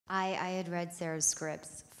I had read Sarah's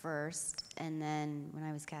scripts first, and then when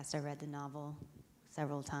I was cast, I read the novel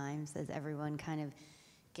several times, as everyone kind of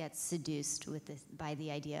gets seduced with this, by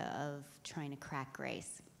the idea of trying to crack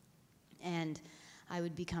Grace. And I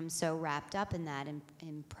would become so wrapped up in that,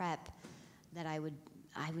 in prep, that I would,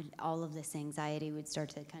 all of this anxiety would start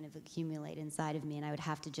to kind of accumulate inside of me, and I would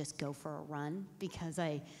have to just go for a run because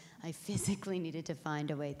I physically needed to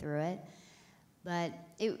find a way through it. But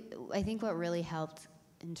I think what really helped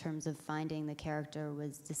in terms of finding the character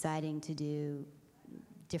was deciding to do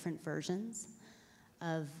different versions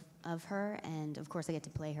of her, and of course I get to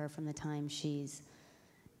play her from the time she's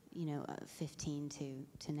 15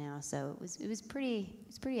 to now, so it was pretty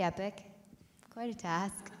epic, quite a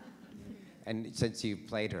task. And since you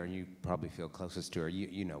played her and you probably feel closest to her,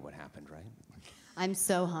 you know what happened, right? I'm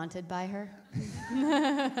so haunted by her.